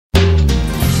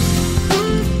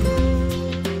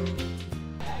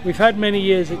we've had many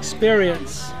years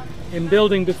experience in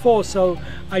building before, so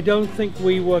I don't think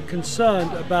we were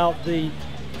concerned about the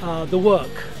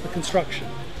work, the construction.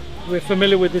 We're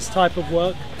familiar with this type of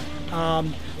work,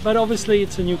 but obviously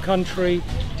it's a new country,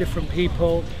 different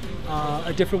people,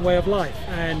 a different way of life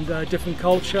and a different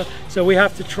culture, so we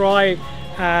have to try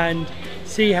and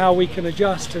see how we can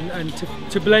adjust and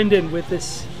to blend in with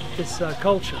this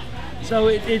culture. So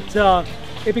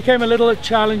it became a little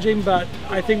challenging, but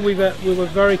I think we were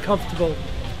very comfortable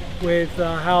with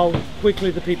how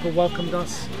quickly the people welcomed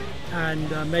us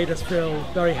and made us feel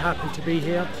very happy to be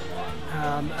here,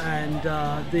 and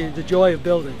the joy of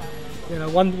building. You know,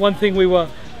 one thing we were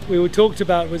talked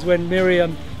about was when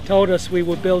Miriam told us we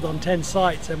would build on 10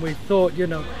 sites, and we thought, you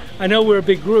know, I know we're a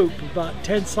big group, but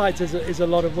 10 sites is a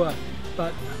lot of work.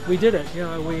 But we did it, you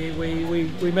know,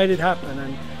 we made it happen,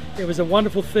 and it was a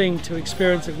wonderful thing to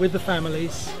experience it with the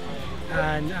families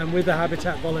and with the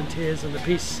Habitat volunteers and the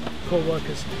Peace Corps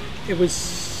workers. It was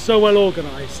so well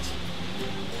organized,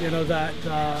 you know, that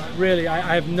really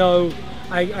I have no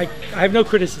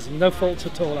criticism, no faults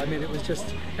at all. I mean, it was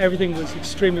just, everything was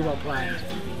extremely well planned.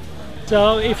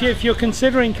 So if you're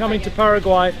considering coming to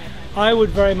Paraguay, I would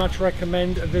very much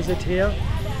recommend a visit here.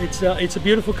 It's a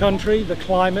beautiful country. The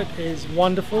climate is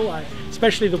wonderful,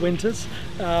 especially the winters.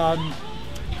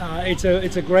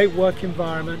 It's a great work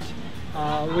environment.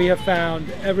 We have found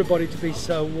everybody to be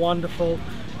so wonderful.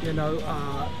 You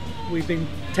know, we've been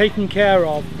taken care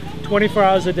of 24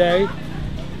 hours a day.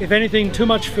 If anything, too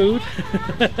much food.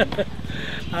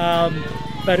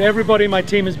 But everybody in my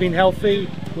team has been healthy.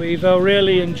 We've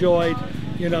really enjoyed,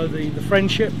 you know, the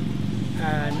friendship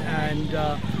and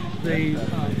the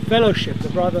fellowship, the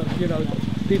brother, you know,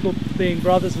 people being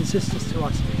brothers and sisters to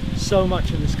us so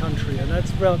much in this country, and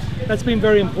that's been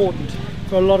very important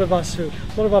for a lot of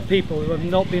our people who have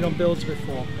not been on builds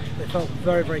before. They felt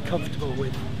very, very comfortable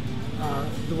with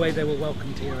the way they were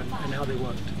welcomed here and how they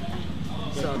worked.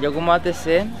 So. Yo como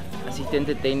ATC,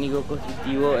 asistente técnico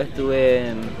constructivo,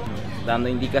 estuve dando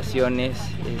indicaciones,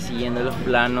 siguiendo los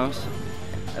planos,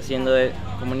 haciendo de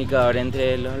comunicador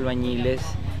entre los albañiles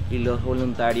y los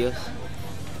voluntarios.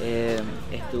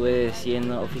 Estuve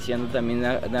oficiando también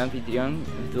de anfitrión,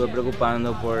 estuve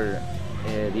preocupando por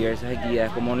diversas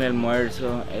actividades como el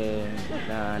almuerzo,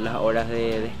 las horas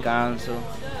de descanso.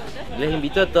 Les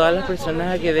invito a todas las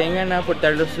personas a que vengan a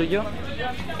aportar lo suyo.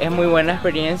 Es muy buena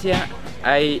experiencia,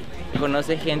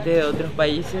 conoce gente de otros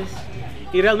países.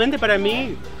 Y realmente para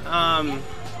mí,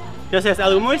 no sé, es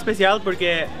algo muy especial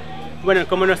porque, bueno,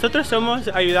 como nosotros somos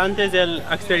ayudantes del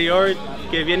exterior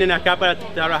que vienen acá para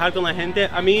trabajar con la gente,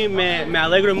 a mí me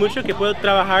alegro mucho que puedo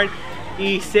trabajar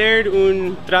y ser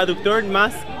un traductor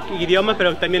más idioma,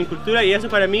 pero también cultura, y eso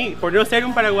para mí, por no ser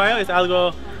un paraguayo, es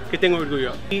algo que tengo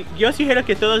orgullo. Y yo sugiero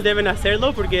que todos deben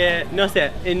hacerlo porque, no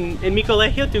sé, en mi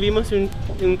colegio tuvimos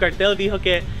un cartel que dijo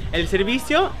que el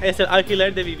servicio es el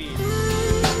alquiler de vivir.